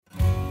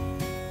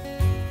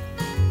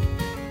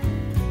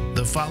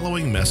The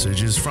following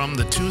message is from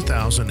the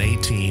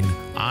 2018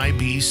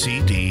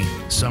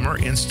 IBCD Summer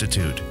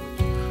Institute,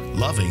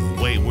 Loving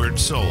Wayward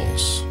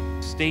Souls.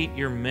 State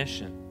your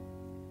mission.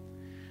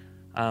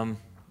 If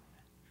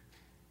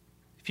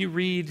you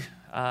read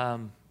a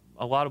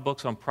lot of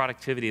books on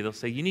productivity, they'll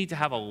say you need to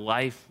have a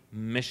life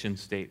mission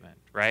statement,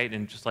 right?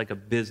 And just like a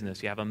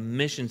business, you have a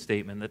mission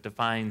statement that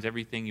defines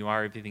everything you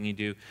are, everything you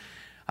do.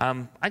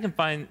 I think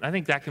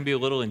that can be a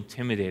little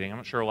intimidating. I'm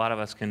not sure a lot of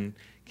us can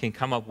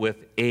come up with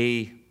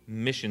a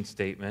mission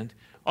statement.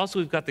 Also,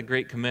 we've got the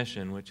Great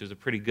Commission, which is a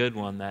pretty good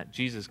one that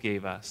Jesus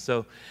gave us.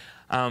 So,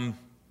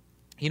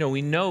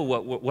 we know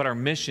what our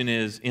mission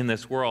is in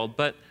this world,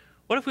 but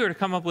what if we were to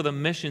come up with a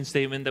mission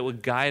statement that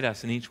would guide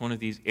us in each one of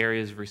these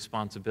areas of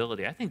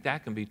responsibility? I think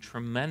that can be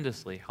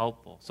tremendously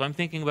helpful. So I'm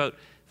thinking about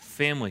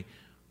family.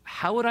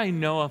 How would I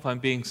know if I'm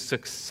being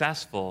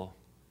successful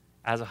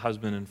as a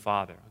husband and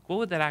father? What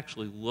would that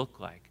actually look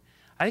like?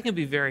 I think it'd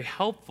be very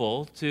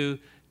helpful to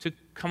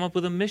come up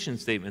with a mission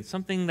statement,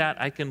 something that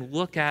I can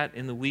look at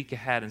in the week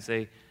ahead and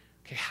say,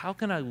 okay, how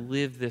can I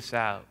live this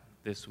out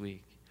this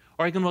week?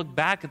 Or I can look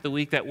back at the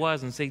week that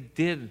was and say,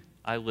 did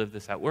I live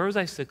this out? Where was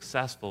I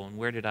successful and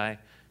where did I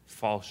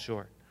fall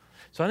short?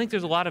 So I think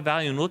there's a lot of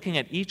value in looking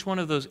at each one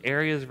of those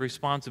areas of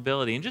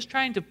responsibility and just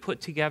trying to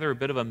put together a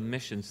bit of a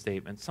mission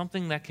statement,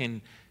 something that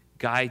can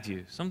guide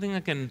you, something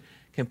that can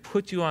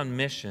put you on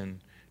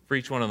mission for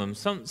each one of them,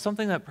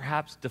 something that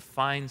perhaps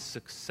defines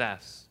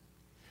success.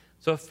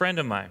 So a friend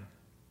of mine,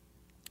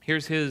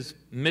 here's his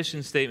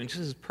mission statement,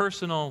 just his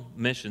personal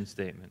mission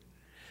statement.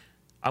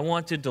 I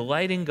want to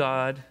delight in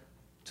God,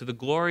 to the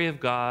glory of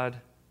God,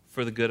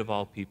 for the good of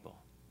all people.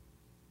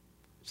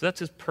 So that's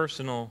his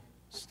personal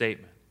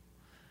statement.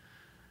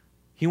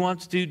 He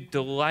wants to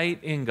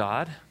delight in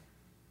God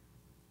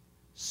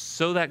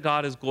so that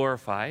God is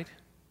glorified,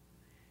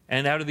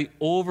 and out of the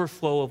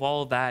overflow of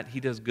all of that, he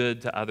does good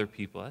to other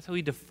people. That's how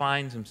he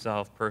defines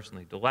himself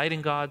personally. Delight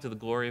in God, to the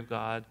glory of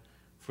God,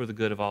 for the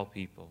good of all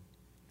people.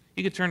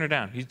 You could turn it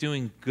down. He's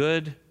doing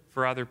good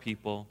for other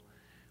people,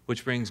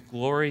 which brings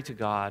glory to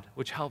God,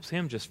 which helps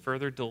him just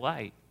further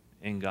delight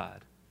in God.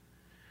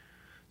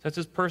 So that's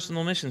his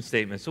personal mission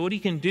statement. So what he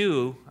can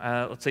do,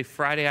 let's say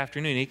Friday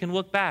afternoon, he can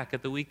look back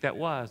at the week that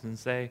was and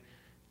say,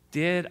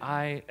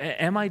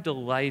 am I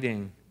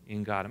delighting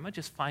in God? Am I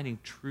just finding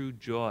true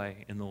joy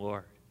in the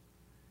Lord?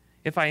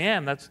 If I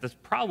am, that's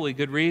probably a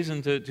good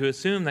reason to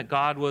assume that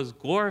God was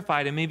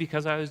glorified in me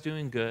because I was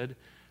doing good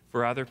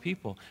for other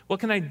people.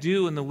 What can I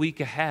do in the week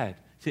ahead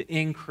to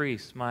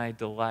increase my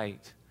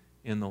delight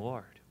in the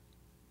Lord?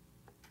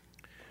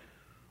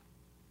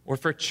 Or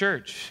for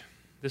church,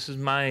 this is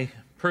my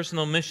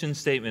personal mission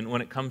statement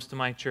when it comes to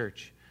my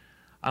church.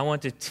 I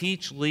want to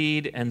teach,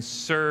 lead, and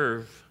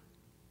serve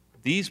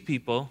these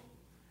people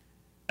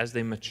as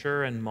they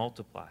mature and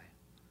multiply.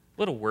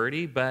 A little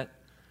wordy, but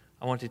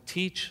I want to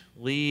teach,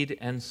 lead,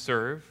 and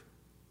serve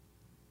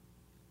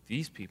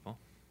these people,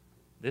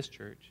 this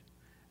church,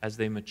 as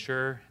they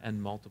mature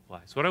and multiply.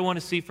 So what I want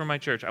to see from my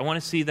church, I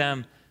want to see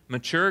them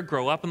mature,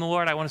 grow up in the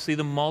Lord. I want to see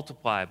them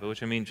multiply, by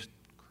which I mean just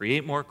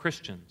create more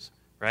Christians,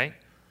 right?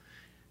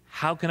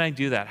 How can I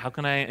do that? How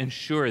can I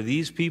ensure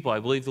these people I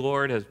believe the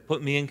Lord has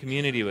put me in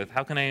community with,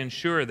 how can I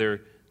ensure they're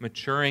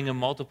maturing and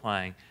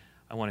multiplying?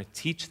 I want to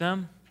teach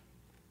them,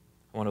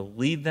 I want to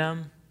lead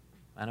them,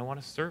 and I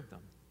want to serve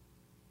them.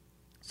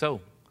 So,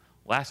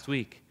 last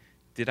week,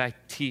 did I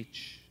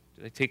teach?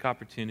 Did I take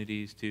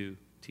opportunities to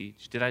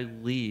teach? Did I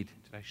lead?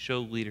 Did I show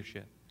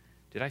leadership?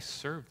 Did I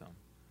serve them?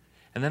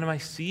 And then am I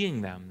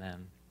seeing them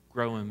then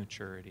grow in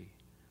maturity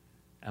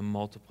and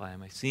multiply?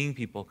 Am I seeing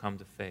people come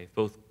to faith?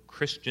 Both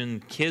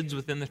Christian kids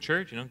within the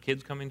church,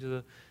 kids coming to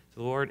the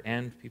Lord,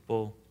 and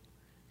people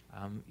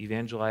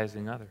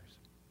evangelizing others.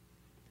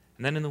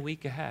 And then in the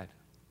week ahead,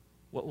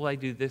 what will I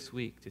do this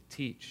week to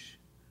teach,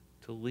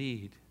 to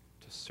lead,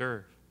 to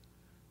serve,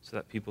 so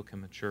that people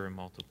can mature and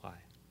multiply?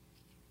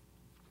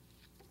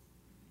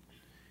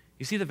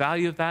 You see the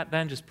value of that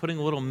then? Just putting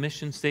a little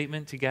mission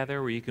statement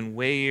together where you can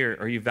weigh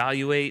or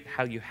evaluate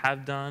how you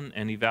have done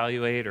and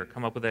evaluate or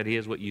come up with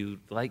ideas what you'd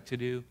like to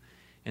do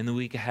in the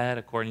week ahead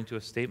according to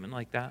a statement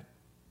like that.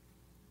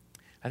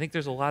 I think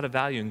there's a lot of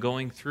value in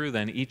going through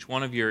then each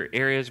one of your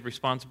areas of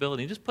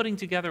responsibility and just putting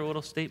together a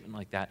little statement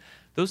like that.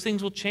 Those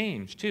things will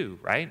change too,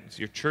 right? As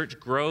your church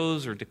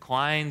grows or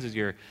declines, as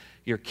your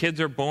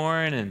kids are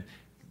born and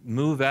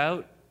move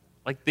out,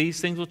 like these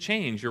things will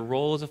change. Your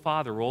role as a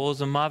father, role as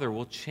a mother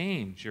will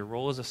change. Your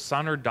role as a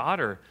son or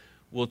daughter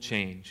will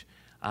change.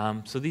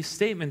 So these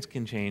statements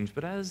can change,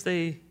 but as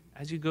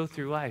you go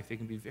through life, it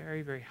can be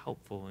very, very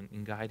helpful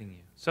in guiding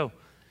you. So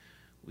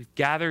we've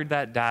gathered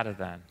that data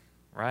then,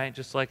 right?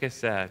 Just like I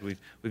said,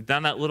 we've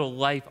done that little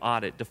life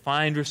audit,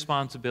 defined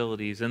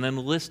responsibilities, and then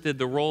listed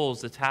the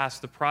roles, the tasks,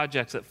 the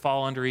projects that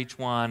fall under each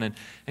one,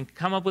 and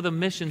come up with a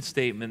mission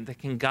statement that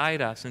can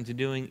guide us into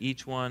doing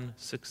each one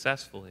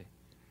successfully.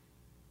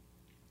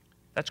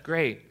 That's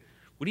great.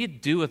 What do you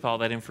do with all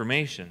that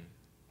information,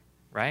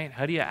 right?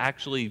 How do you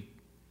actually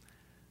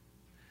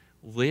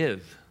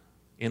live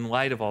in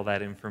light of all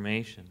that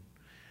information?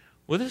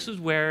 Well, this is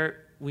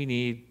where we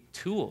need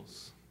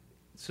tools.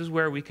 This is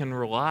where we can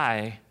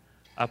rely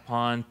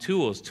upon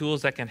tools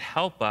that can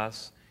help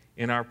us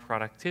in our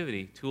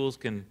productivity. Tools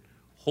can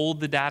hold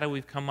the data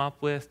we've come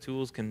up with.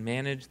 Tools can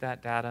manage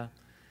that data.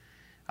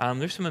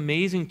 There's some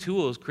amazing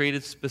tools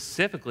created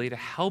specifically to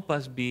help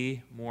us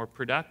be more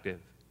productive.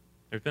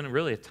 There's been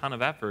really a ton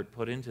of effort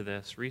put into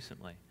this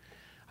recently.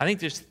 I think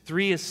there's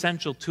 3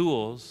 essential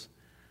tools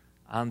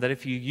that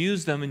if you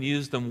use them and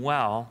use them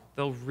well,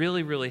 they'll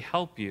really, really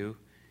help you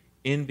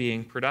in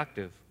being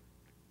productive.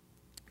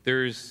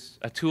 There's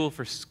a tool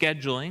for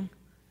scheduling,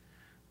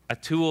 a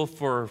tool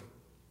for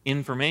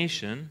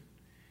information,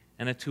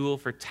 and a tool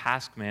for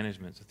task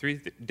management. So 3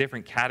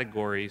 different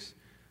categories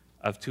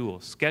of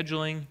tools: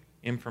 scheduling,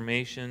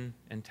 information,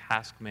 and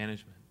task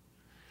management.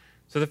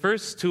 So the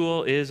first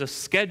tool is a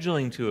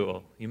scheduling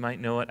tool. You might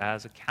know it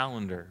as a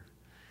calendar.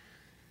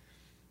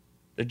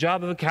 The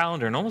job of a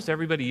calendar, and almost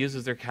everybody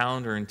uses their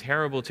calendar in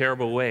terrible,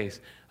 terrible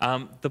ways.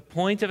 The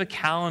point of a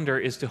calendar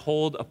is to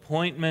hold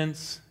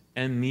appointments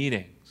and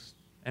meetings,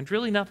 and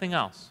really nothing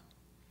else.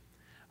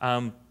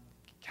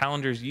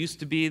 Calendars used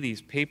to be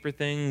these paper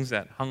things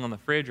that hung on the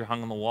fridge or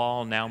hung on the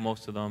wall. Now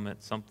most of them,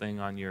 it's something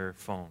on your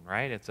phone,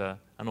 right? It's an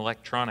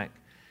electronic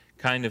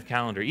kind of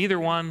calendar. Either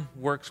one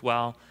works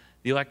well.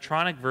 The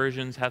electronic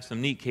versions have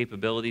some neat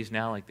capabilities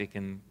now, like they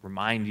can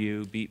remind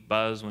you, beep,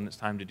 buzz when it's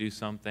time to do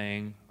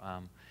something.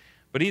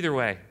 But either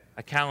way,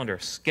 a calendar,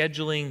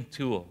 scheduling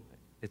tool.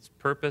 Its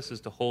purpose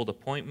is to hold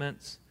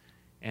appointments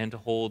and to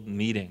hold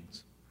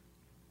meetings.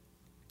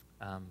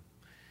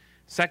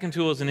 Second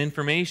tool is an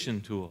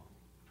information tool.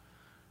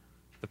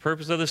 The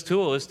purpose of this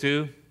tool is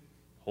to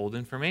hold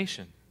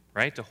information,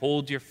 right? To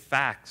hold your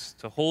facts,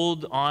 to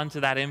hold on to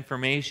that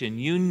information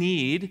you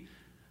need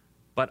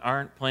but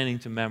aren't planning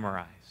to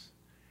memorize.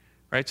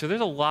 Right? So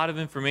there's a lot of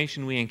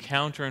information we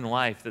encounter in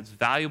life that's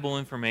valuable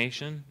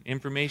information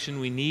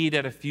we need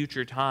at a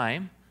future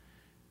time.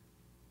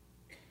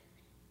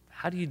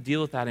 How do you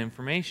deal with that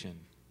information?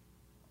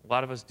 A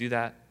lot of us do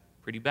that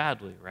pretty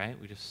badly, right?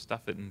 We just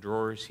stuff it in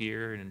drawers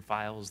here and in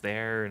files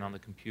there and on the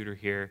computer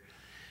here.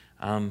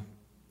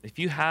 If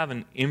you have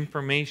an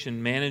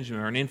information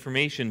management or an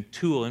information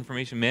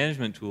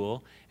management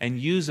tool, and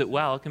use it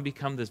well, it can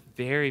become this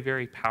very,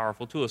 very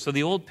powerful tool. So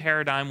the old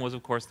paradigm was,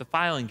 of course, the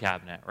filing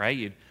cabinet, right?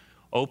 You'd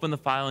open the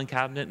filing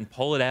cabinet and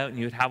pull it out, and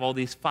you'd have all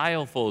these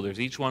file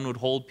folders. Each one would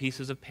hold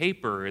pieces of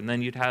paper, and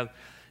then you'd have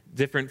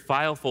different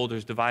file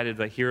folders divided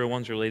by here are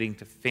ones relating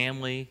to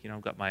family. You know,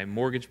 I've got my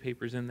mortgage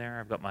papers in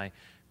there. I've got my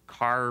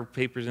car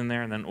papers in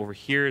there, and then over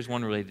here is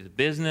one related to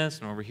business,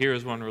 and over here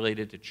is one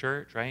related to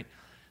church, right?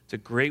 It's a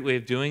great way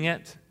of doing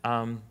it.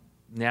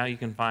 Now you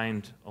can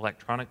find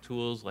electronic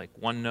tools like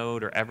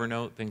OneNote or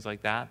Evernote, things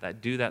like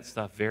that do that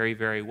stuff very,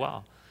 very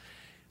well.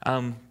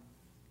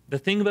 The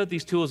thing about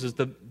these tools is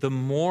the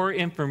more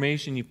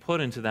information you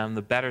put into them,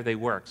 the better they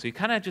work. So you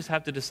kind of just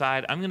have to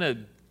decide, I'm going to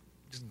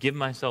just give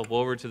myself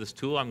over to this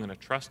tool, I'm going to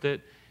trust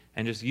it,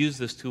 and just use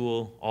this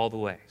tool all the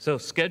way. So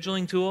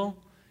scheduling tool,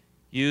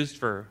 used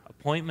for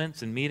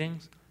appointments and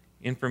meetings.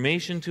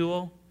 Information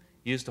tool,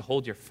 used to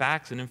hold your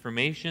facts and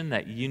information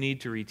that you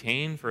need to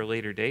retain for a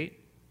later date.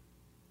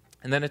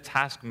 And then a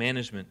task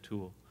management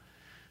tool.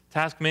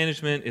 Task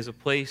management is a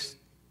place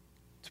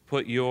to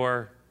put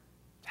your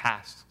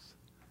tasks,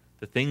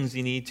 the things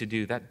you need to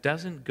do. That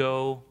doesn't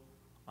go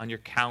on your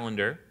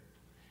calendar,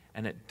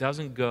 and it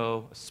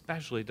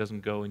especially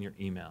doesn't go in your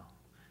email.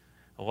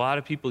 A lot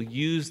of people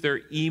use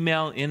their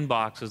email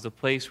inbox as the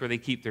place where they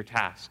keep their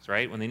tasks,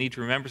 right? When they need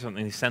to remember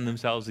something, they send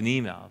themselves an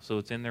email, so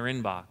it's in their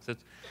inbox.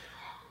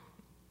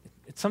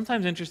 It's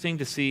sometimes interesting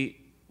to see,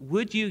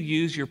 would you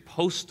use your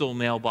postal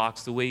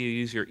mailbox the way you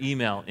use your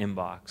email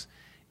inbox?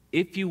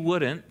 If you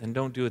wouldn't, then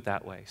don't do it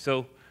that way.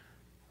 So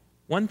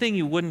one thing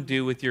you wouldn't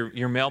do with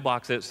your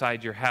mailbox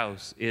outside your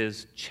house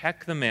is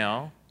check the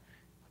mail,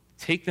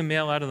 take the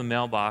mail out of the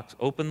mailbox,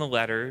 open the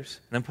letters,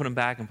 and then put them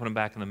back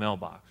in the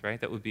mailbox, right?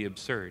 That would be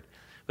absurd.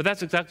 But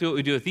that's exactly what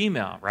we do with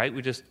email, right?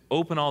 We just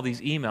open all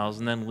these emails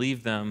and then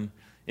leave them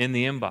in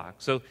the inbox.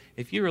 So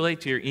if you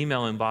relate to your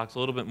email inbox a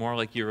little bit more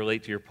like you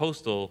relate to your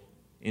postal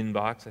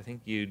inbox, I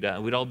think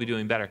we'd all be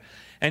doing better.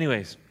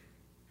 Anyways,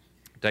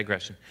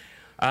 digression.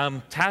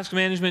 Task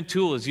management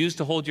tool is used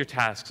to hold your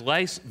tasks.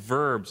 Life's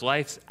verbs,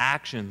 life's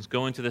actions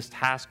go into this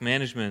task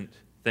management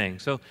thing.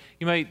 So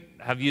you might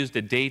have used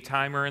a day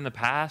timer in the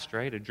past,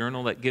 right? A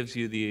journal that gives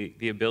you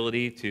the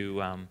ability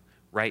to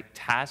write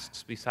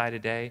tasks beside a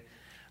day.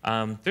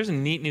 There's a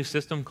neat new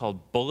system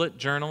called bullet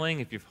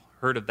journaling. If you've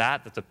heard of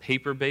that, that's a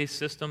paper-based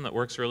system that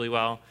works really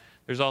well.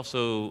 There's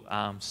also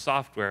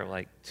software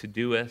like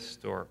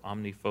Todoist or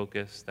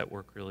OmniFocus that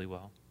work really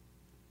well.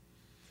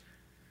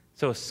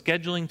 So a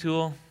scheduling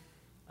tool,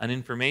 an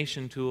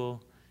information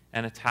tool,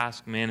 and a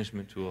task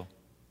management tool.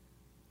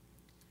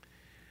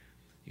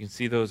 You can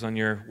see those on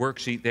your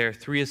worksheet there,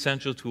 3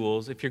 essential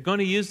tools. If you're going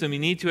to use them, you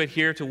need to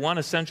adhere to one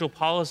essential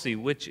policy,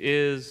 which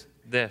is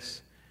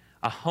this: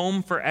 a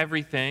home for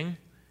everything,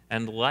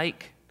 and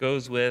like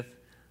goes with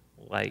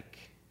like.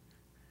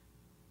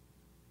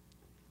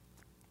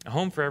 A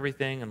home for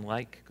everything, and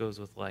like goes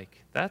with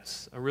like.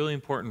 That's a really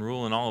important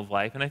rule in all of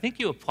life, and I think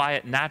you apply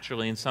it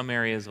naturally in some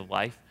areas of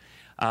life,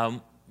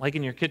 like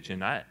in your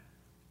kitchen.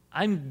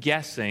 I'm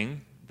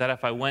guessing that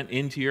if I went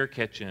into your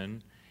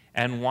kitchen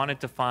and wanted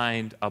to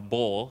find a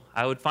bowl,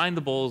 I would find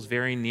the bowls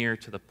very near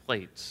to the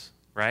plates,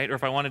 right? Or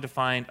if I wanted to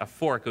find a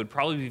fork, it would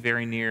probably be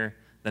very near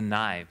the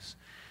knives.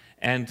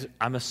 And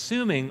I'm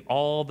assuming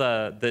all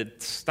the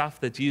stuff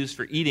that's used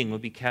for eating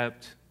would be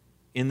kept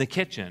in the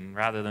kitchen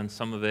rather than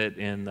some of it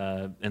in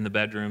the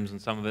bedrooms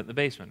and some of it in the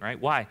basement, right?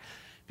 Why?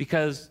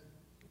 Because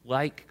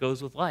like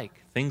goes with like.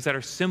 Things that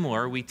are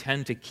similar, we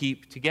tend to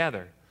keep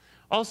together.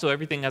 Also,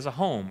 everything has a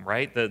home,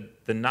 right?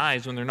 The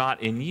knives, when they're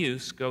not in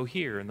use, go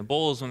here, and the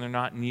bowls, when they're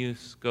not in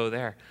use, go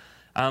there.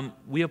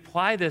 We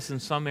apply this in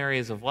some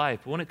areas of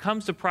life, but when it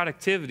comes to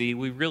productivity,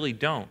 we really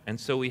don't. And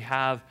so we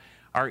have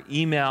our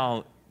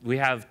email, we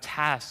have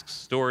tasks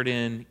stored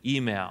in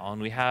email,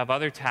 and we have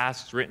other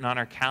tasks written on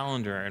our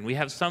calendar, and we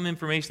have some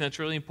information that's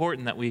really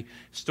important that we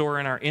store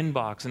in our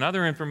inbox, and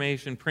other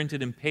information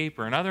printed in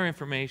paper, and other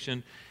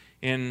information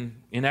in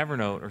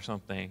Evernote or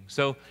something.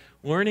 So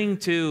learning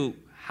to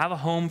have a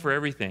home for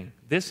everything.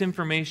 This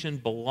information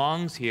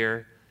belongs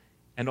here,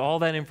 and all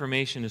that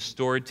information is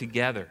stored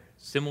together.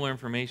 Similar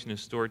information is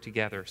stored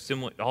together.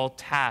 All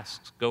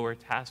tasks go where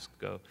tasks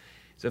go.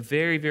 It's a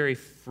very, very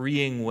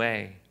freeing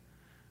way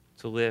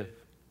to live.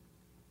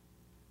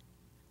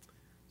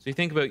 So you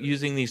think about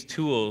using these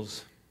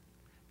tools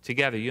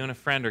together. You and a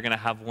friend are going to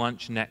have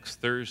lunch next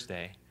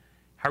Thursday.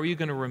 How are you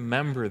going to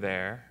remember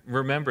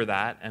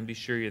that and be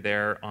sure you're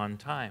there on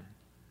time?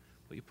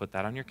 Well, you put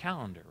that on your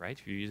calendar, right?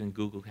 If you're using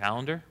Google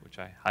Calendar, which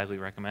I highly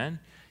recommend,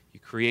 you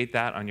create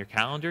that on your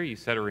calendar, you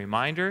set a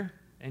reminder,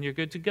 and you're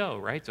good to go,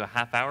 right? So a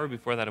half hour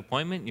before that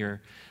appointment,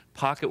 your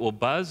pocket will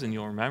buzz, and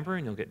you'll remember,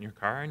 and you'll get in your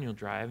car, and you'll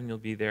drive, and you'll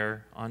be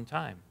there on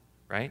time,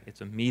 right?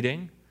 It's a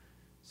meeting,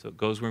 so it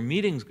goes where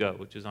meetings go,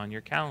 which is on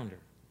your calendar.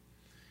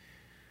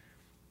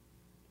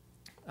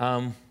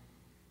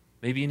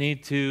 Maybe you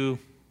need to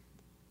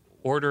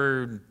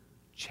order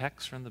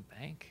checks from the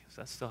bank. Does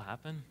that still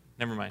happen?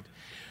 Never mind.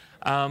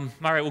 All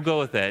right, we'll go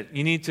with it.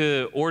 You need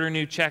to order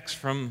new checks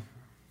from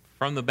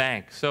the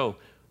bank. So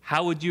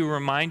how would you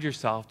remind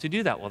yourself to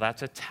do that? Well,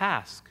 that's a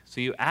task. So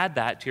you add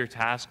that to your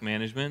task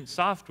management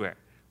software,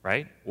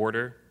 right?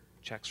 Order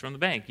checks from the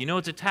bank. You know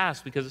it's a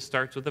task because it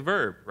starts with a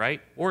verb,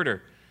 right?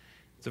 Order.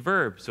 It's a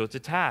verb, so it's a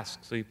task.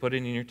 So you put it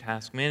in your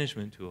task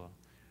management tool,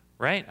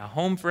 right? A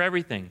home for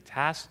everything.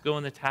 Tasks go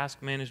in the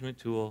task management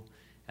tool,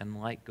 and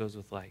like goes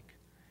with like.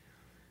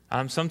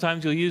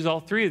 Sometimes you'll use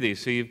all three of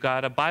these. So you've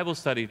got a Bible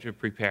study to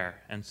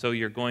prepare, and so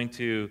you're going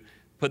to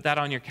put that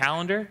on your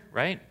calendar,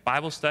 right?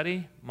 Bible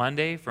study,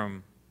 Monday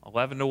from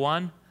 11 to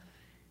 1.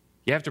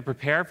 You have to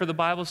prepare for the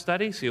Bible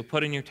study, so you'll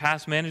put in your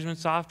task management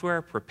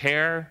software,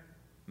 prepare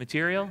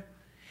material.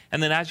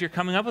 And then as you're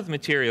coming up with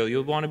material,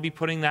 you'll want to be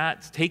putting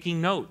that,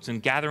 taking notes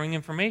and gathering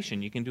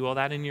information. You can do all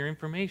that in your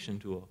information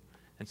tool.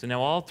 And so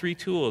now all three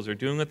tools are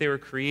doing what they were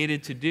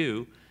created to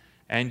do,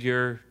 and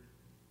you're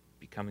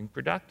becoming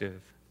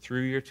productive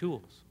through your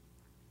tools.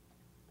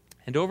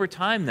 And over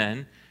time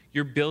then,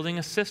 you're building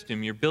a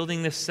system. You're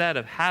building this set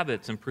of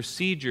habits and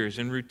procedures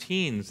and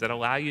routines that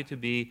allow you to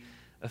be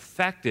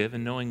effective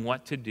in knowing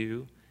what to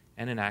do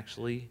and in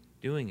actually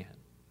doing it.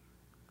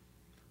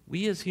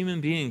 We as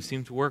human beings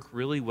seem to work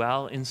really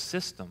well in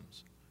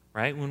systems,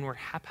 right? When we're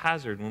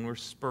haphazard, when we're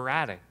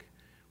sporadic,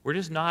 we're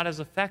just not as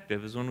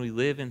effective as when we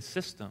live in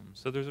systems.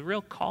 So there's a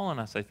real call on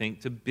us, I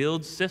think, to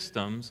build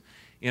systems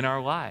in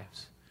our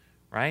lives,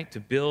 right? To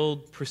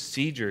build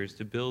procedures,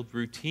 to build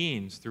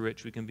routines through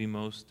which we can be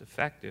most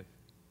effective.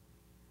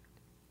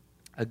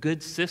 A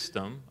good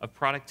system of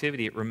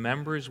productivity, it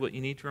remembers what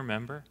you need to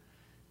remember,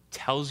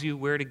 tells you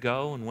where to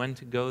go and when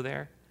to go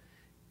there,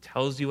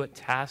 tells you what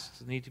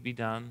tasks need to be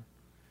done,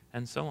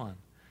 and so on.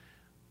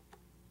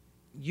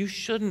 You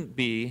shouldn't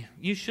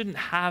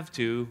have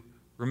to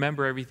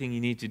remember everything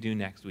you need to do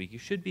next week. You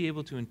should be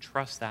able to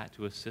entrust that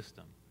to a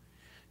system.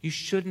 You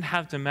shouldn't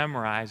have to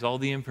memorize all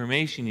the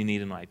information you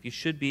need in life. You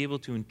should be able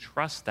to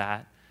entrust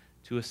that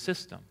to a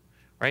system,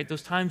 right?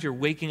 Those times you're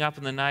waking up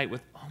in the night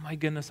with, oh my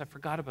goodness, I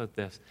forgot about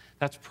this.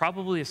 That's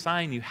probably a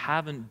sign you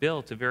haven't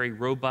built a very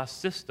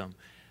robust system.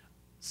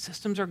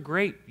 Systems are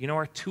great. You know,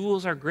 our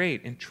tools are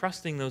great.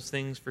 Entrusting those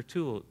things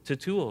to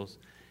tools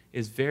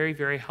is very,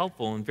 very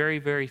helpful and very,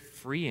 very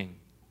freeing.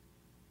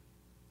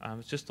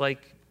 It's just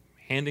like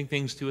handing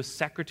things to a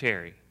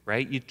secretary,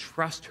 right? You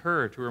trust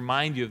her to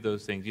remind you of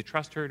those things. You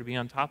trust her to be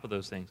on top of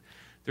those things.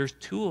 There's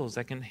tools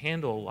that can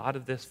handle a lot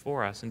of this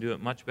for us and do it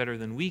much better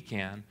than we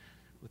can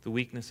with the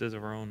weaknesses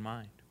of our own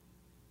mind.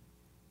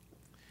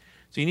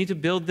 So you need to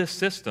build this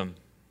system.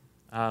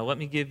 Let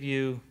me give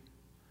you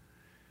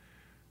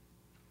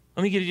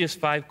just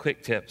 5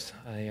 quick tips.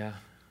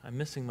 I'm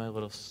missing my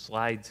little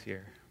slides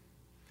here.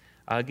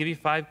 I'll give you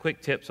 5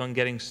 quick tips on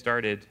getting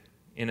started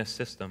in a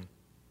system.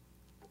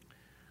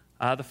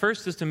 The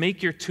first is to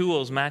make your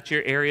tools match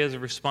your areas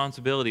of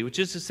responsibility, which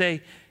is to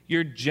say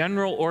your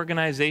general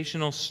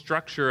organizational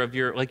structure of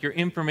your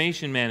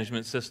information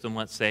management system,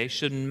 let's say,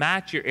 should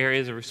match your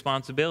areas of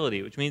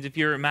responsibility, which means if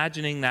you're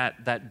imagining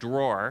that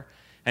drawer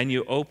and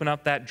you open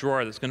up that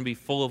drawer that's going to be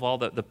full of all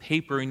the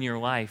paper in your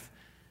life,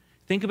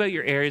 think about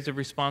your areas of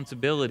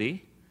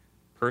responsibility,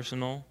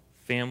 personal,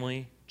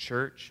 family,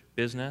 church,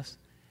 business,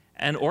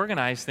 and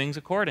organize things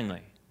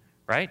accordingly,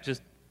 right?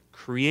 Just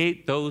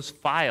create those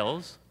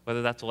files,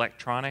 whether that's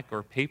electronic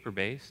or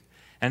paper-based,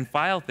 and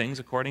file things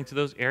according to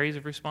those areas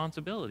of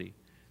responsibility,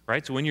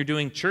 right? So when you're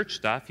doing church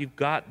stuff, you've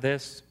got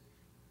this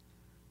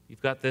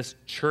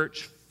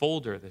church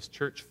folder, this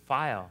church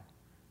file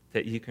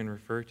that you can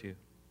refer to.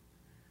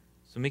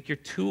 So make your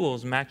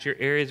tools match your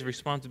areas of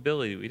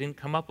responsibility. We didn't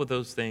come up with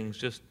those things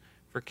just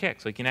for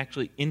kicks. You can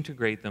actually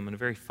integrate them on a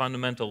very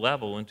fundamental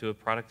level into a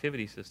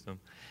productivity system.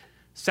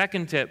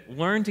 Second tip,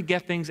 learn to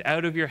get things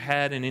out of your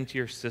head and into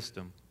your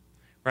system,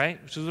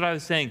 right? Which is what I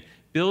was saying.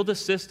 Build a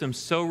system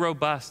so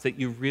robust that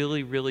you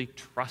really, really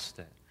trust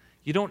it.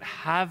 You don't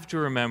have to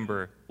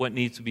remember what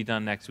needs to be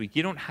done next week.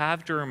 You don't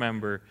have to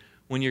remember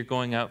when you're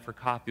going out for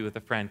coffee with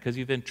a friend because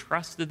you've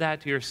entrusted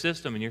that to your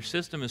system, and your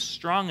system is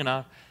strong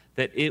enough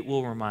that it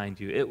will remind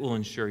you. It will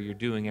ensure you're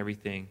doing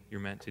everything you're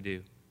meant to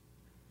do.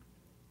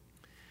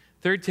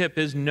 Third tip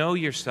is know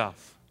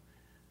yourself.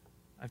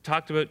 I've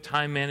talked about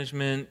time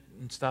management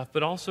and stuff,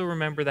 but also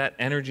remember that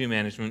energy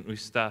management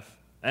stuff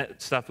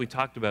we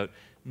talked about.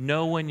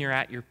 Know when you're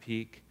at your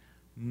peak,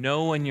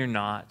 know when you're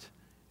not,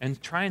 and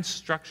try and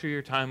structure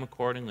your time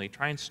accordingly.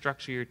 Try and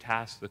structure your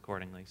tasks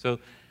accordingly. So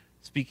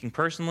speaking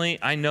personally,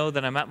 I know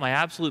that I'm at my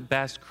absolute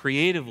best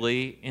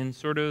creatively in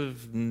sort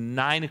of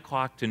 9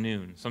 o'clock to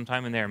noon,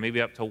 sometime in there, maybe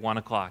up to 1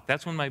 o'clock.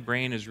 That's when my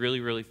brain is really,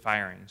 really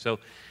firing. So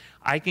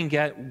I can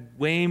get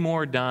way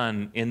more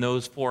done in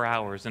those 4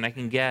 hours than I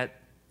can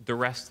get the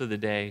rest of the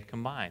day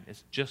combined.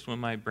 It's just when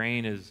my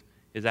brain is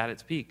at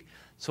its peak.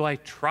 So I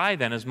try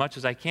then as much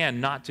as I can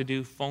not to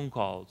do phone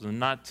calls and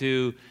not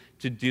to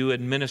do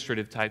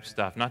administrative type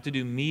stuff, not to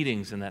do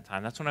meetings in that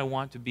time. That's when I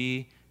want to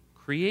be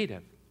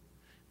creative.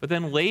 But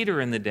then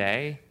later in the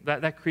day,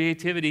 that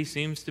creativity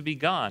seems to be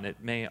gone. It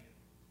may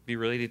be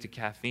related to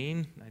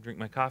caffeine. I drink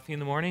my coffee in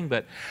the morning,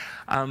 but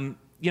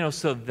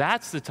so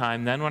that's the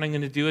time then when I'm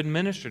going to do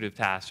administrative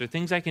tasks or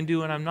things I can do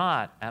when I'm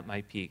not at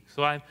my peak.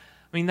 So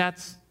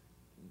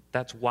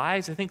that's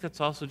wise. I think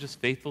that's also just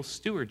faithful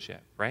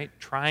stewardship, right?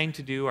 Trying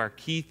to do our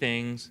key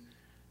things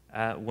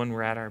when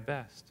we're at our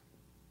best.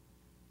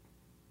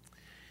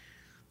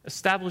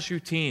 Establish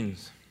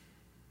routines.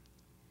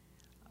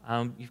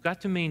 You've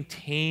got to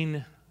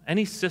maintain.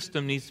 Any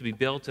system needs to be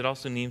built. It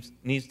also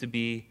needs to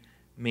be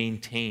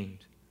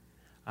maintained.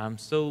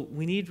 So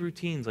we need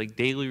routines, like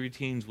daily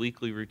routines,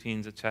 weekly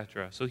routines,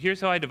 etc. So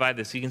here's how I divide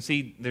this. You can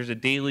see there's a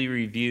daily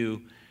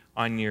review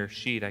on your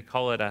sheet. I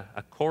call it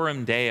a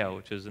coram deo,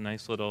 which is a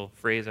nice little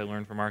phrase I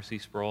learned from R.C.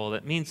 Sproul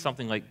that means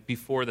something like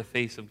before the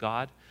face of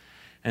God.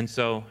 And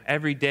so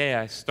every day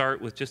I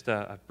start with just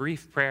a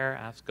brief prayer,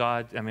 ask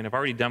God. I've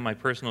already done my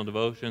personal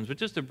devotions, but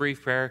just a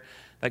brief prayer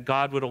that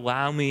God would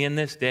allow me in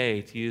this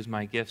day to use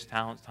my gifts,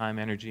 talents, time,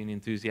 energy, and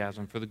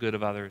enthusiasm for the good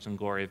of others and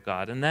glory of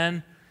God. And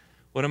then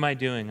what am I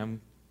doing? I'm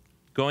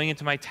going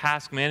into my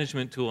task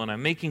management tool, and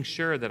I'm making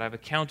sure that I've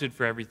accounted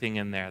for everything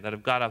in there, that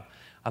I've got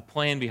a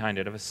plan behind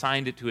it. I've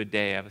assigned it to a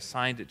day. I've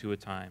assigned it to a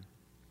time.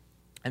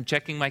 I'm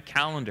checking my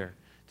calendar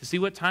to see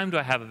what time do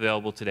I have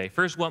available today.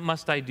 First, what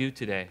must I do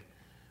today?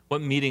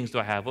 What meetings do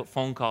I have? What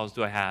phone calls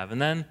do I have?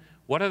 And then,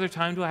 what other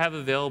time do I have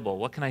available?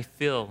 What can I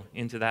fill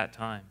into that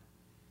time?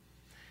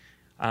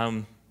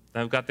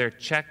 I've got there,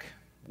 check,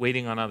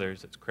 waiting on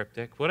others. It's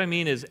cryptic. What I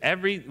mean is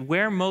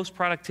where most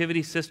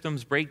productivity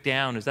systems break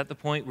down is at the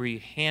point where you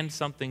hand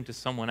something to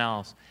someone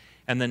else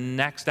and the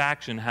next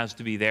action has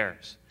to be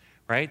theirs.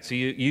 Right? So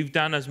you've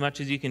done as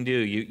much as you can do.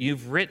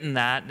 You've written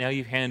that, now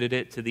you've handed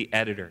it to the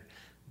editor.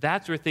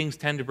 That's where things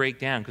tend to break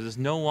down because it's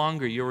no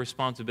longer your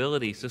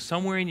responsibility. So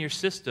somewhere in your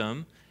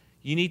system,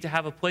 you need to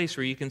have a place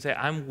where you can say,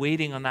 I'm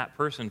waiting on that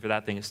person for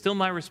that thing. It's still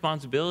my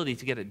responsibility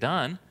to get it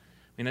done.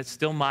 It's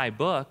still my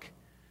book,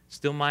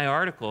 still my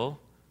article,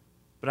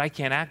 but I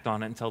can't act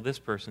on it until this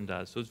person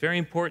does. So it's very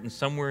important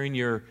somewhere in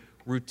your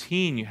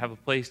routine you have a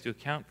place to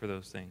account for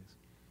those things.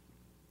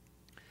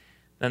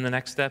 Then the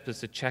next step is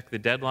to check the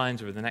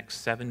deadlines over the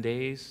next 7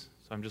 days.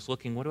 So I'm just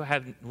looking, what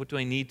do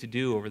I need to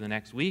do over the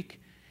next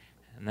week?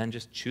 And then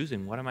just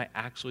choosing, what am I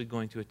actually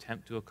going to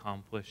attempt to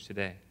accomplish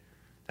today?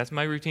 That's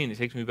my routine. It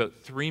takes me about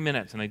 3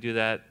 minutes, and I do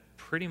that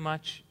pretty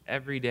much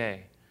every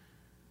day.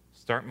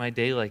 Start my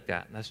day like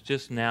that. And that's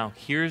just now.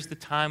 Here's the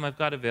time I've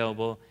got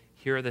available.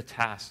 Here are the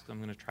tasks I'm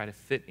going to try to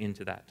fit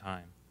into that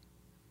time.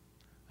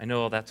 I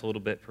know that's a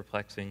little bit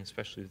perplexing,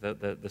 especially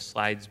the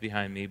slides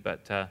behind me,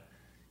 but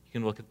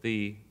you can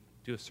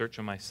do a search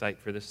on my site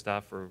for this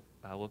stuff, or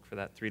look for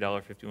that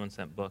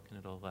 $3.51 book, and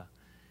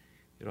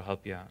it'll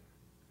help you out.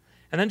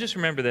 And then just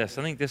remember this.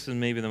 I think this is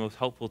maybe the most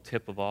helpful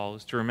tip of all,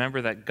 is to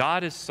remember that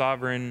God is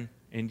sovereign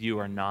and you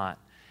are not.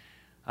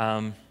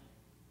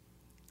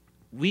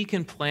 We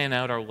can plan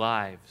out our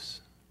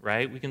lives,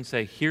 right? We can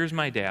say, here's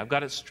my day. I've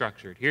got it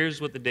structured.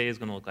 Here's what the day is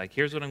going to look like.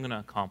 Here's what I'm going to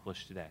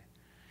accomplish today.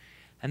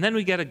 And then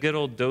we get a good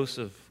old dose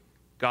of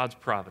God's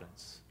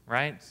providence,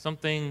 right?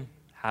 Something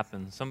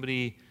happens.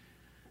 Somebody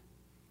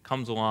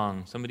comes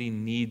along. Somebody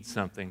needs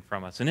something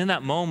from us. And in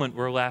that moment,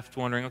 we're left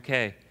wondering,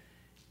 okay,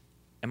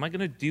 am I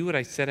going to do what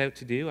I set out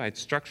to do? I'd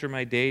structure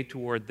my day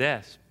toward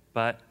this,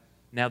 but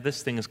now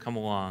this thing has come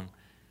along.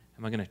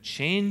 Am I going to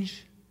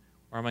change,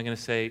 or am I going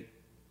to say,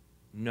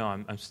 no,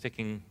 I'm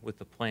sticking with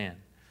the plan?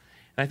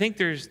 And I think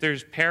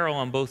there's peril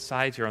on both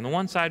sides here. On the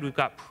one side, we've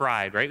got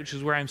pride, right, which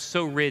is where I'm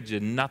so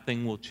rigid,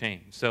 nothing will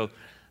change. So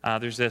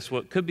there's this,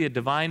 what could be a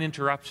divine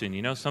interruption.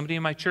 You know, somebody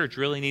in my church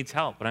really needs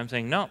help, but I'm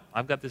saying, no,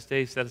 I've got this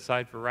day set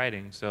aside for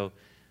writing, so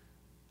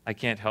I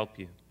can't help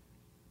you.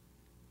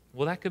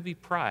 Well, that could be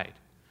pride,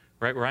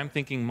 right, where I'm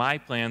thinking my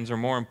plans are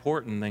more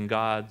important than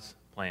God's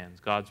plans,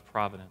 God's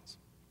providence.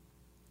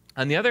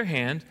 On the other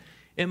hand,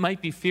 it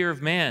might be fear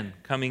of man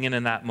coming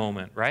in that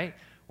moment, right?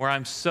 Where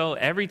I'm so,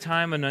 every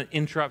time an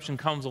interruption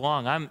comes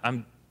along,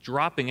 I'm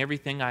dropping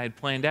everything I had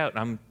planned out.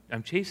 I'm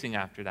chasing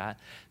after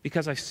that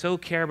because I so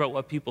care about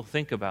what people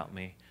think about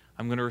me.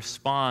 I'm going to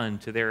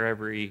respond to their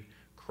every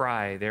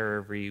cry, their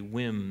every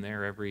whim,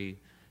 their every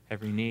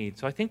need.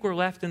 So I think we're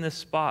left in this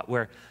spot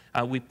where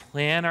we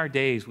plan our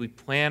days, we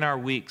plan our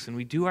weeks, and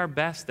we do our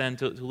best then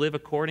to live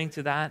according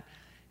to that,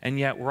 and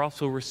yet we're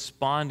also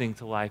responding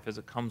to life as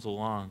it comes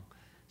along.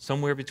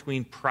 Somewhere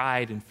between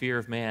pride and fear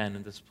of man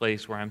in this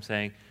place where I'm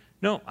saying,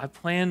 no, I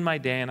planned my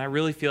day and I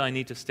really feel I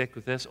need to stick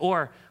with this.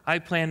 Or I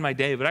planned my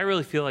day, but I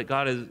really feel like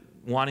God is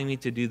wanting me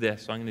to do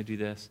this, so I'm going to do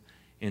this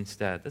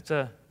instead. That's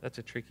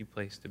a tricky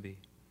place to be.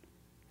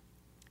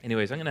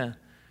 Anyways, I'm going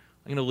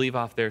to leave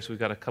off there so we've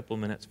got a couple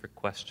minutes for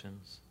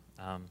questions.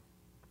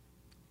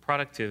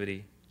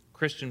 Productivity,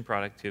 Christian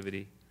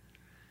productivity.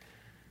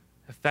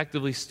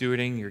 Effectively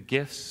stewarding your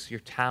gifts, your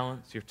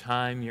talents, your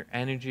time, your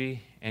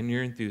energy, and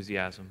your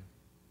enthusiasm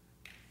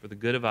for the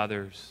good of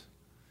others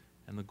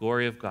and the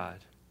glory of God.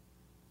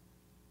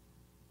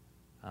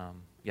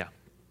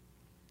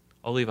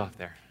 I'll leave off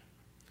there.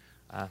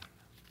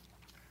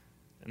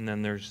 And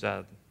then there's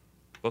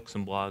books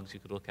and blogs you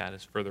could look at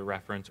as further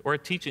reference, or a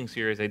teaching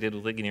series I did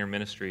with Ligonier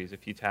Ministries.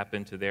 If you tap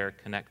into their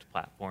Connect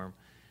platform,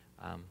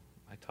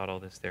 I taught all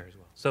this there as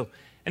well. So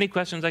any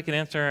questions I can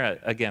answer?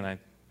 Again, I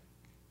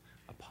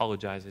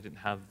apologize I didn't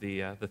have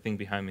the thing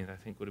behind me that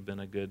I think would have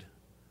been a good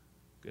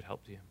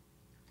help to you.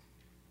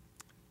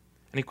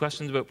 Any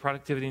questions about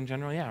productivity in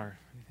general? Yeah, or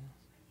anything else?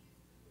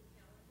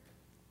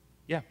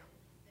 Yeah.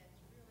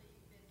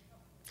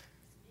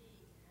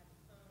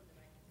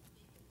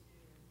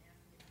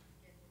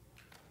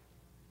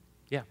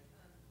 Yeah.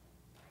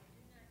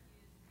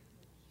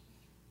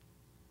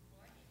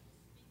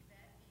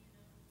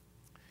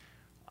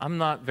 I'm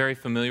not very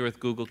familiar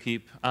with Google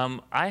Keep.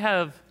 So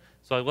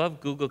I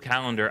love Google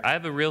Calendar. I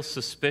have a real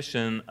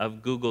suspicion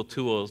of Google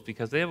Tools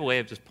because they have a way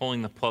of just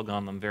pulling the plug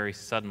on them very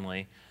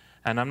suddenly.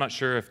 And I'm not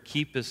sure if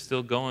Keep is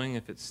still going,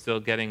 if it's still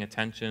getting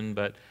attention,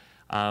 but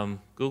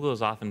Google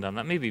has often done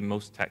that. Maybe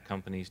most tech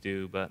companies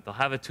do, but they'll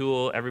have a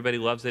tool, everybody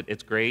loves it,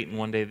 it's great, and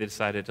one day they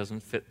decide it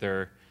doesn't fit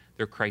their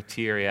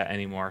criteria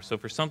anymore. So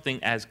for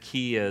something as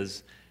key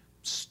as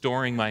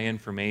storing my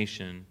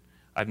information,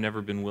 I've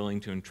never been willing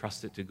to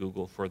entrust it to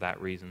Google for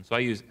that reason. So I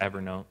use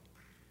Evernote.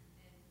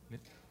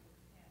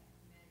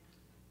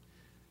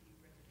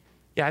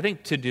 Yeah, I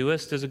think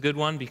Todoist is a good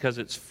one because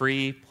it's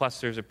free, plus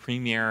there's a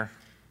Premier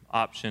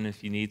option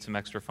if you need some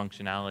extra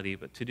functionality,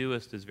 but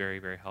Todoist is very,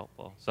 very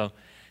helpful. So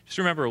just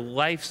remember,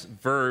 life's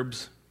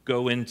verbs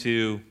go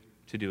into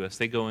Todoist.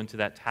 They go into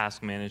that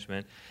task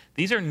management.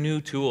 These are new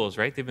tools,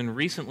 right? They've been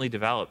recently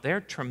developed. They're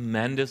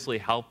tremendously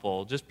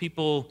helpful. Just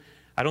people,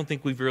 I don't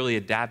think we've really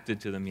adapted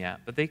to them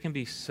yet, but they can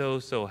be so,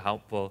 so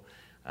helpful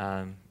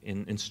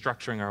in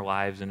structuring our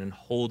lives and in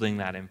holding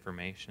that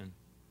information.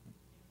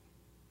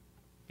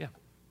 Yeah.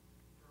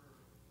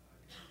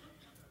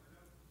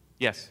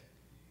 Yes.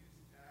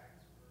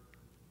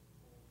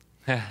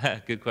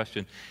 Good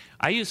question.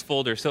 I use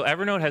folders. So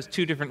Evernote has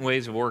two different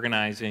ways of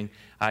organizing.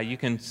 You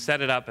can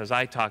set it up, as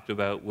I talked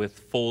about, with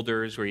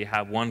folders where you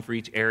have one for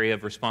each area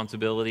of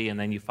responsibility and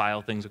then you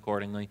file things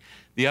accordingly.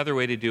 The other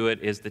way to do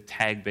it is the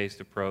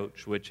tag-based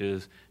approach, which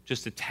is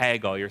just to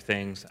tag all your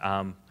things.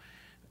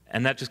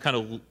 And that just kind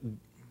of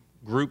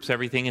groups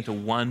everything into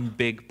one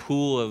big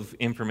pool of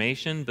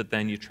information, but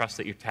then you trust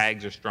that your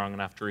tags are strong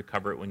enough to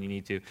recover it when you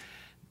need to.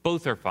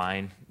 Both are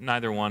fine.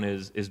 Neither one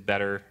is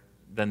better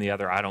than the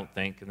other, I don't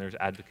think, and there's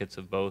advocates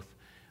of both.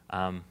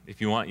 If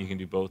you want, you can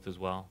do both as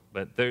well.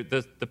 But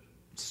the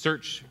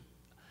search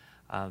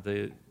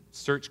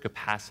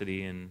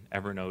capacity in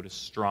Evernote is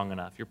strong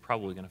enough. You're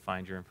probably going to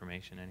find your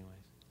information anyways.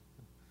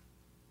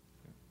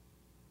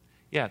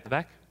 Yeah, at the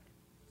back.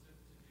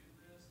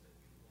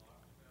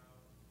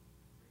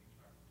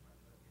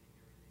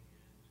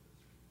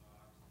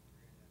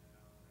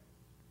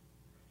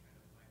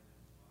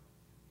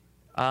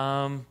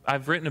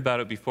 I've written about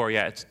it before,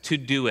 yeah. It's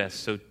Todoist,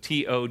 so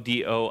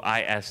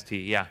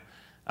Todoist, yeah.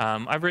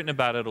 I've written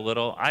about it a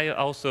little.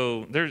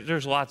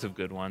 There's lots of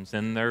good ones,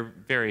 and they're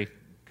very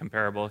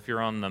comparable. If you're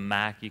on the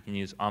Mac, you can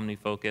use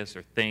OmniFocus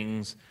or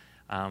Things,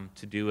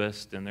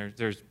 Todoist, and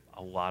there's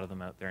a lot of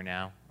them out there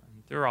now.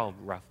 They're all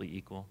roughly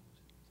equal.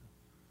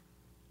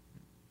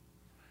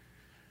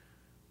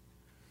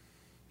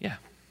 Yeah.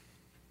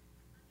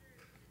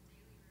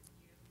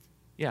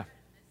 Yeah.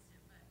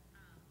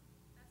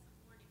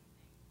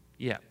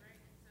 Yeah.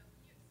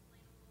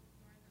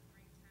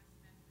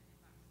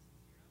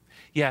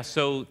 Yeah,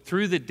 so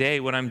through the day,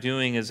 what I'm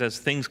doing is as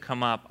things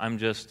come up, I'm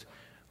just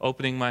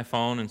opening my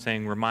phone and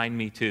saying, remind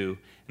me to,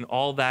 and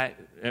all that,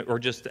 or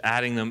just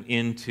adding them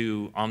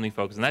into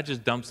OmniFocus. And that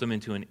just dumps them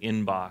into an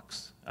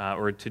inbox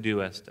or a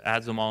Todoist,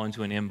 adds them all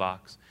into an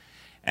inbox.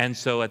 And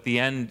so at the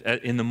end,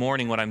 in the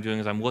morning, what I'm doing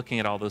is I'm looking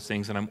at all those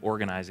things and I'm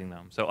organizing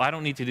them. So I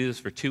don't need to do this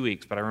for 2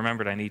 weeks, but I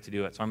remembered I need to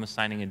do it. So I'm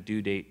assigning a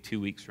due date 2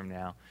 weeks from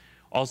now.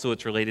 Also,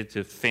 it's related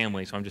to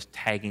family, so I'm just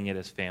tagging it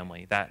as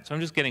family. So I'm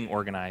just getting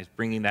organized,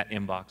 bringing that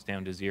inbox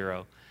down to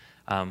 0.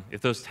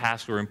 If those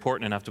tasks were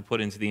important enough to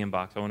put into the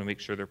inbox, I want to make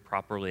sure they're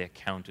properly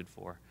accounted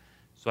for.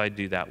 So I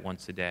do that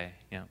once a day.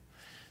 Yeah.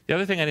 The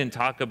other thing I didn't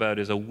talk about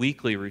is a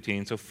weekly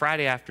routine. So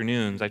Friday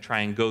afternoons, I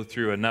try and go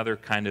through another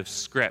kind of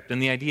script. And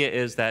the idea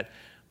is that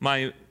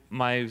my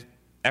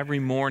every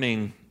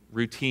morning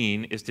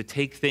routine is to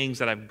take things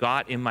that I've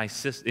got in my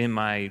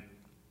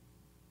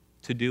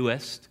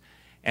Todoist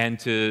and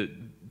to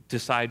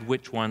decide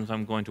which ones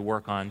I'm going to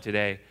work on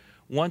today.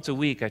 Once a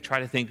week, I try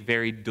to think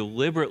very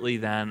deliberately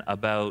then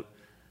about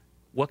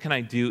what can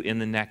I do in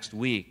the next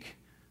week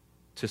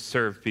to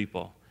serve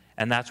people.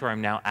 And that's where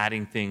I'm now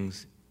adding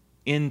things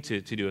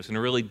into Todoist in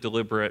a really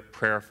deliberate,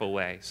 prayerful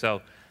way.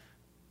 So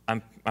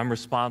I'm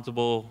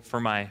responsible for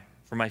my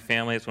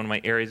family. It's one of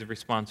my areas of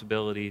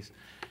responsibilities.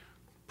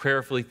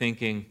 Prayerfully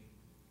thinking,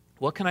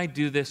 what can I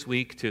do this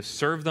week to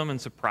serve them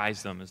and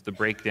surprise them is the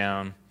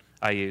breakdown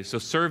I use. So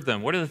serve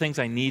them. What are the things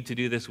I need to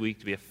do this week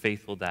to be a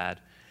faithful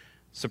dad?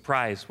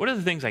 Surprise. What are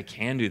the things I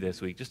can do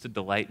this week just to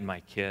delight in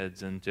my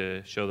kids and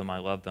to show them I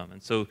love them?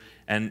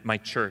 And my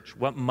church,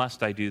 what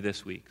must I do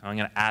this week? I'm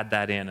going to add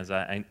that in as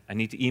I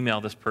need to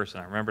email this person.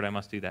 I remembered I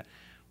must do that.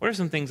 What are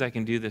some things I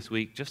can do this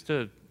week just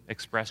to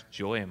express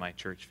joy in my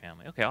church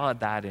family? Okay, I'll add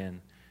that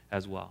in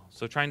as well.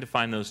 So trying to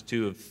find those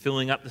two of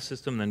filling up the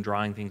system and then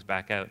drawing things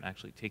back out and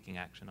actually taking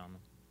action on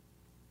them.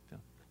 So,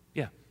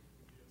 yeah.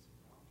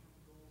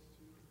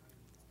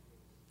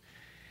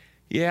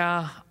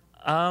 Yeah,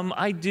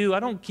 I do.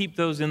 I don't keep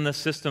those in the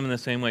system in the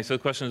same way. So the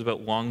question is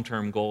about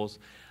long-term goals.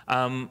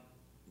 I've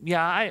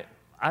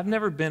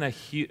never been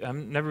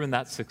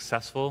that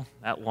successful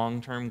at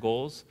long-term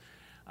goals.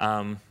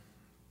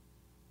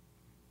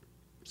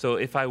 So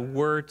if I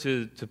were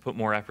to put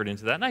more effort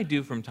into that, and I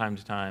do from time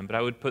to time, but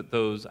I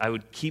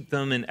would keep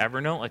them in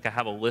Evernote. Like I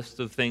have a list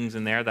of things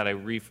in there that I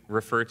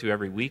refer to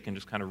every week and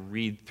just kind of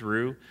read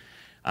through,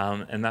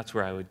 and that's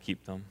where I would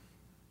keep them.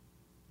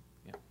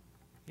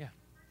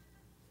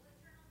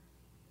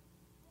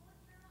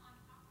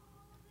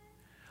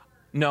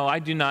 No, I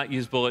do not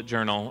use bullet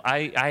journal.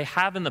 I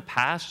have in the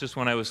past, just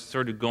when I was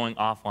sort of going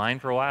offline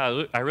for a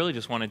while. I really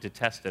just wanted to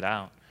test it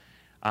out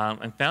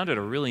and found it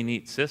a really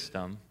neat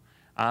system.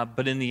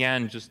 But in the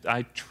end,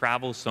 I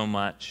travel so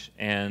much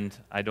and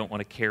I don't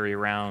want to carry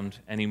around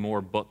any more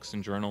books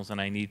and journals than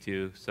I need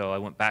to, so I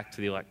went back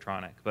to the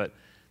electronic. But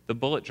the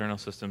bullet journal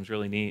system is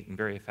really neat and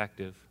very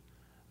effective.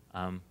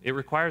 It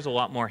requires a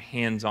lot more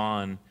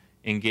hands-on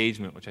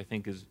engagement, which I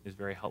think is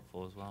very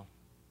helpful as well.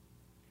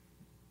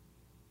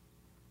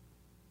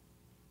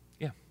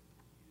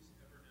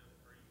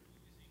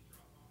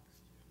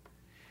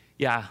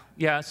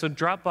 Yeah, so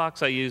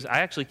Dropbox I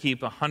actually keep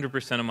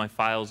 100% of my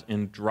files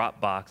in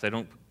Dropbox. I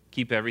don't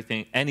keep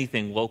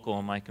anything local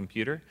on my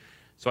computer.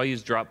 So I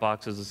use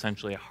Dropbox as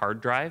essentially a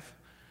hard drive.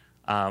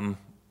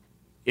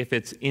 If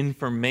it's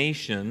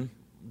information,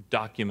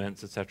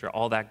 documents, etc.,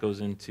 all that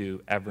goes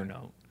into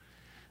Evernote.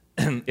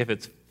 If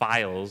it's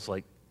files,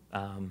 like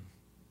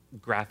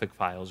graphic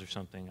files or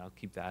something, I'll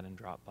keep that in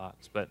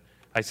Dropbox. But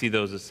I see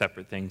those as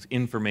separate things.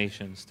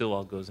 Information still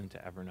all goes into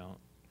Evernote.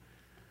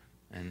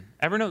 And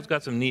Evernote's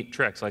got some neat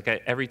tricks. Like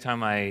every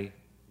time I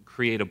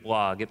create a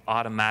blog, it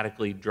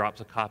automatically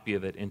drops a copy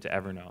of it into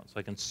Evernote. So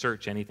I can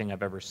search anything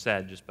I've ever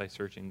said just by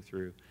searching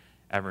through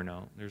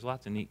Evernote. There's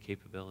lots of neat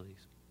capabilities.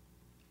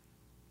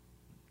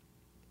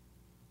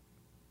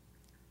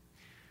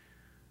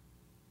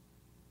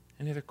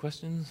 Any other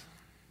questions?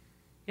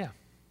 Yeah.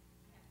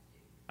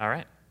 All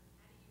right.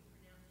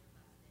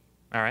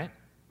 All right.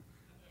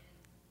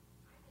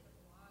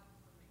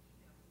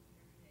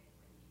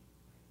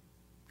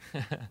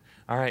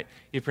 All right.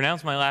 You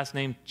pronounce my last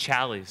name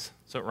Challies,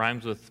 so it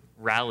rhymes with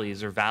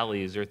rallies or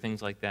valleys or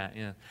things like that.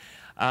 Yeah.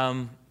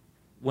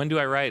 When do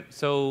I write?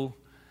 So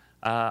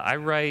I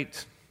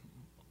write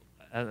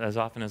as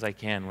often as I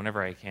can,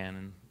 whenever I can,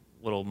 in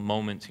little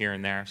moments here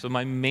and there. So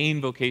my main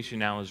vocation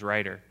now is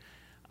writer.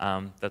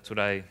 That's what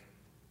I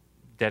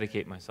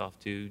dedicate myself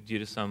to. Due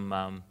to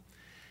some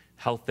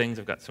health things,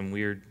 I've got some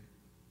weird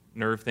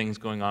nerve things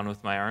going on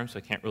with my arms, so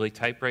I can't really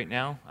type right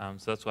now.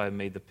 So that's why I've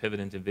made the pivot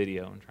into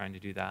video and trying to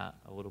do that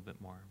a little bit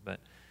more. But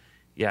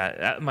yeah,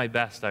 at my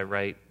best, I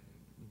write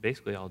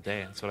basically all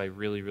day. That's what I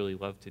really, really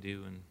love to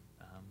do, and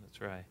that's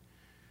where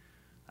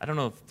I don't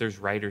know if there's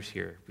writers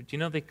here, but you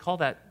know, they call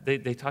that,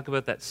 they talk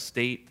about that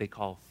state they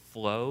call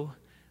flow,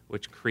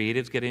 which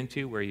creatives get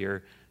into, where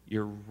you're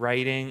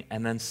writing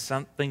and then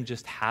something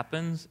just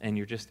happens and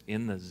you're just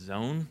in the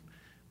zone.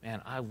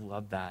 Man, I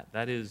love that.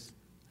 That is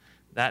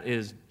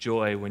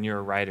joy when you're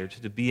a writer,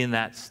 to be in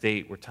that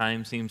state where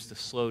time seems to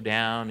slow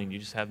down and you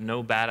just have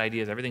no bad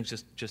ideas.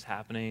 Everything's just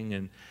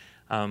happening.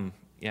 And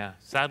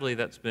sadly,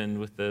 that's been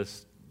with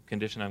this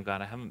condition I've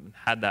got. I haven't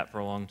had that for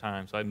a long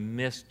time, so I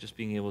miss just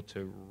being able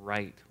to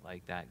write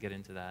like that, get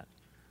into that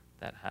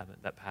habit,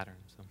 that pattern.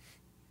 So,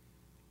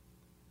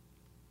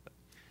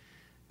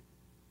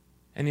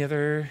 any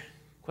other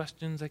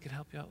questions I could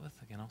help you out with?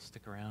 Again, I'll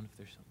stick around if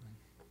there's something.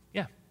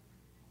 Yeah.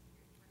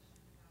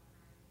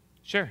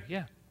 Sure,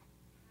 yeah.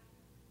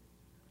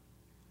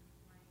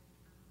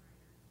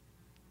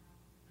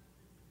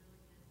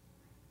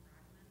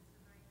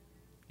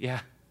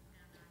 Yeah.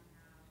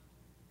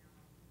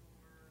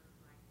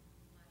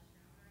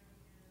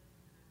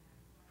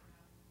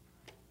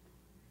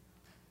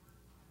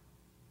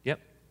 Yep.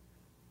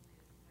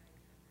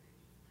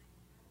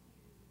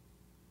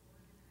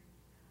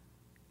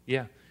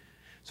 Yeah.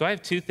 So I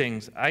have two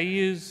things. I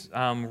use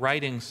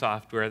writing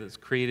software that's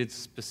created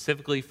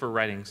specifically for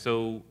writing.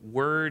 So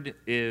Word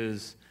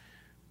is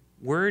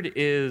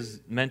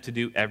meant to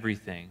do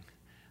everything.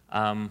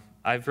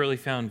 I've really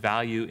found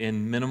value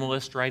in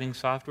minimalist writing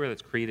software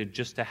that's created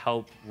just to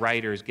help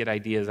writers get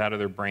ideas out of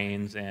their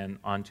brains and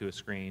onto a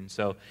screen.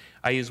 So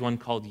I use one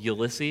called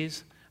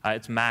Ulysses.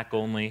 It's Mac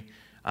only,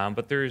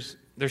 but there's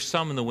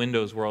some in the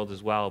Windows world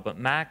as well. But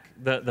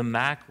the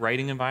Mac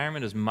writing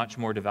environment is much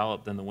more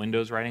developed than the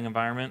Windows writing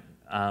environment,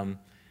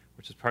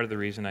 which is part of the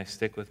reason I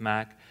stick with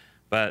Mac.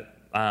 But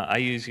I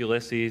use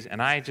Ulysses,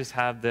 and I just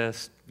have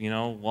this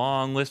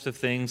long list of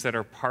things that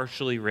are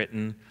partially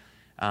written.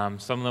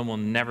 Some of them will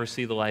never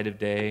see the light of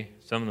day.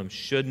 Some of them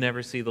should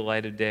never see the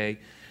light of day.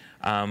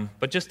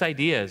 But just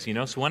ideas,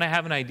 So when I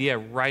have an idea,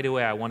 right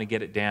away I want to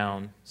get it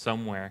down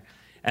somewhere.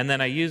 And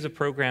then I use a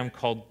program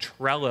called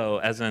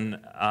Trello as an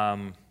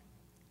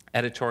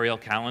editorial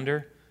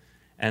calendar.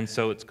 And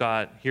so it's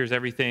got, here's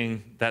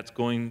everything that's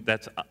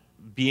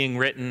being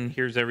written.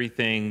 Here's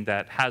everything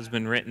that has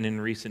been written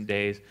in recent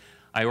days.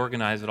 I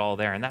organize it all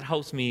there, and that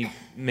helps me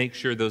make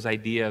sure those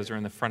ideas are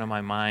in the front of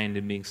my mind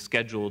and being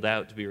scheduled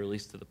out to be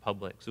released to the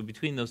public. So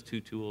between those two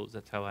tools,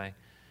 that's how I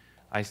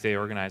stay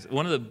organized.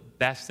 One of the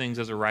best things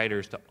as a writer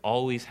is to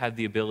always have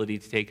the ability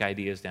to take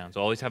ideas down.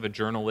 So always have a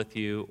journal with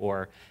you,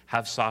 or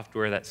have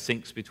software that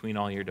syncs between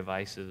all your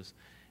devices,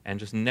 and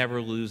just never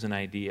lose an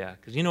idea.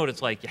 Because you know what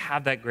it's like. You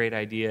have that great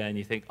idea, and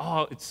you think,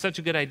 oh, it's such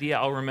a good idea,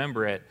 I'll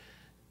remember it,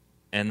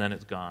 and then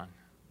it's gone.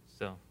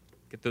 So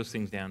get those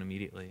things down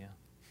immediately, yeah.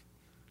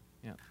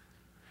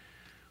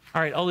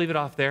 All right, I'll leave it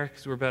off there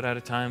because we're about out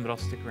of time, but I'll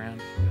stick around.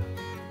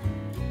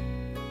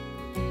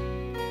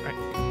 All right,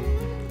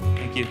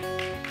 thank you.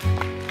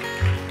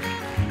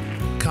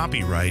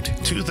 Copyright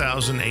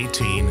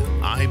 2018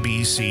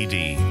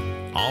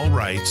 IBCD. All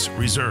rights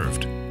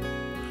reserved.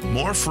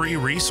 More free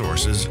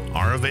resources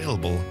are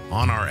available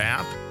on our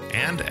app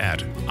and at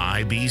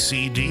ibcd.org.